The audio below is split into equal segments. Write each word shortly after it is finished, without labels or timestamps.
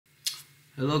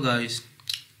Hello guys,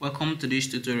 welcome to this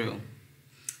tutorial.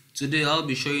 Today I'll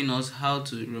be showing us how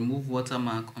to remove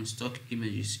watermark on stock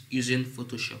images using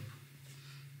Photoshop.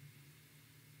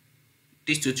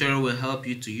 This tutorial will help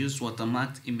you to use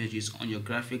watermarked images on your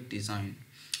graphic design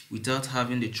without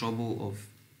having the trouble of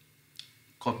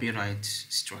copyright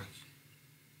strike.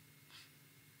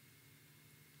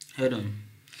 Head on.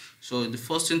 So the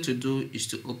first thing to do is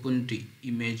to open the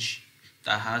image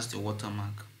that has the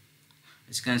watermark.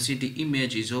 As you can see, the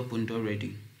image is opened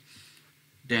already.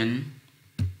 Then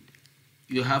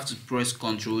you have to press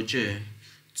Ctrl J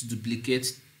to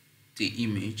duplicate the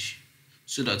image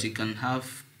so that you can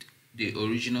have the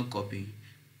original copy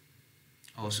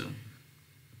also.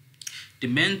 The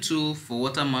main tool for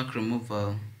watermark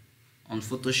removal on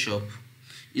Photoshop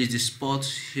is the spot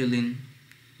healing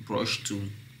brush tool.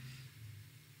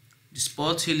 The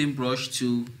spot healing brush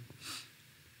tool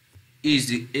is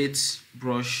the 8th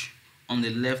brush on the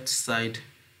left side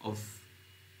of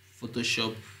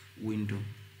Photoshop window.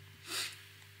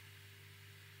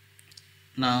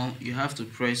 Now you have to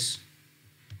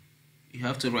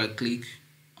right click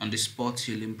on the spot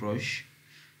healing brush.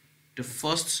 The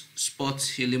first spot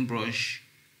healing brush,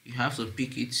 you have to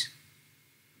pick it.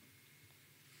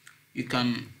 You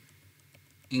can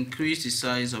increase the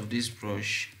size of this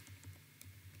brush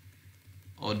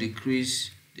or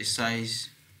decrease the size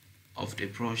of the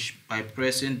brush by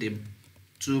pressing the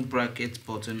 2 bracket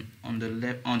button on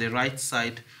the right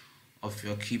side of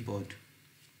your keyboard.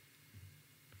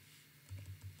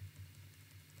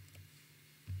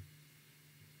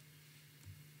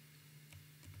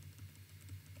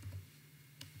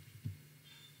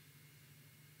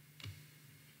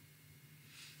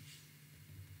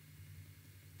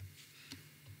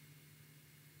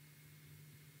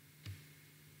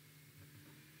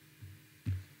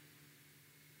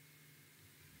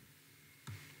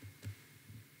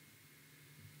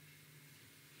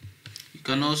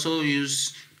 You can also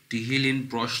use the healing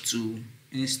brush tool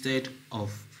instead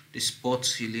of the spot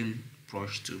healing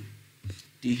brush tool.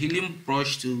 The healing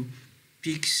brush tool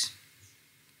picks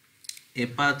a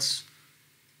part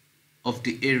of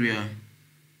the area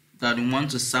that you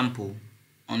want to sample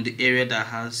on the area that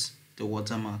has the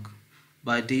watermark.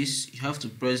 By this, you have to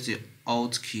press the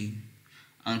Alt key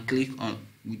and click on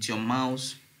with your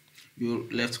mouse. You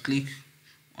left click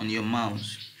on your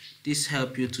mouse. This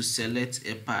helps you to select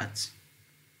a part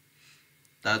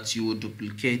that you will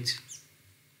duplicate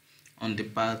on the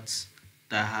part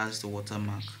that has the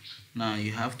watermark. Now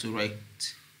you have to right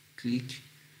click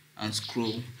and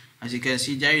scroll. As you can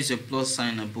see, there is a plus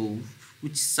sign above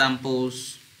which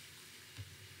samples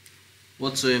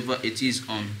whatsoever it is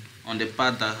on the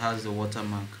part that has the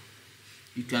watermark.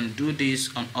 You can do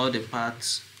this on all the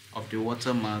parts of the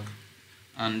watermark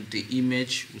and the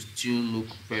image will still look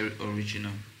very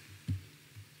original.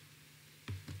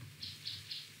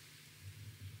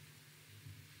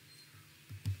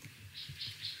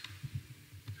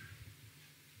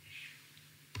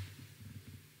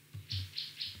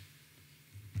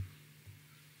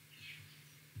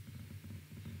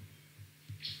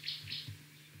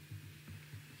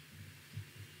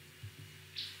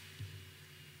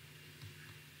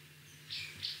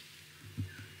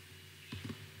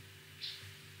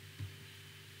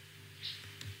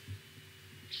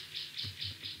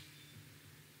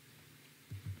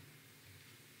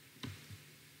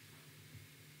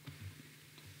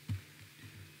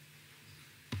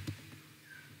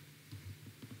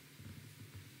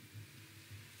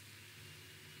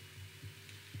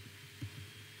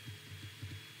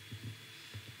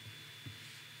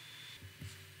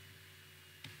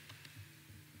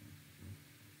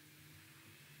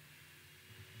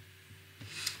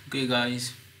 Okay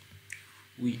guys,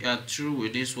 we are through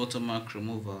with this watermark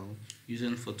removal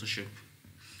using Photoshop.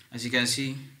 As you can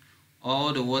see,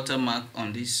 all the watermark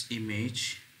on this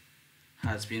image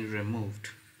has been removed.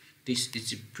 This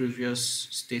is the previous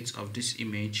state of this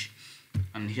image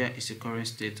and here is the current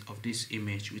state of this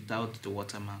image without the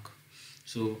watermark.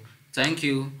 So thank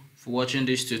you for watching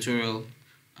this tutorial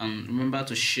and remember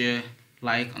to share,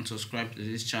 like and subscribe to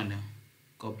this channel.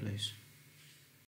 God bless.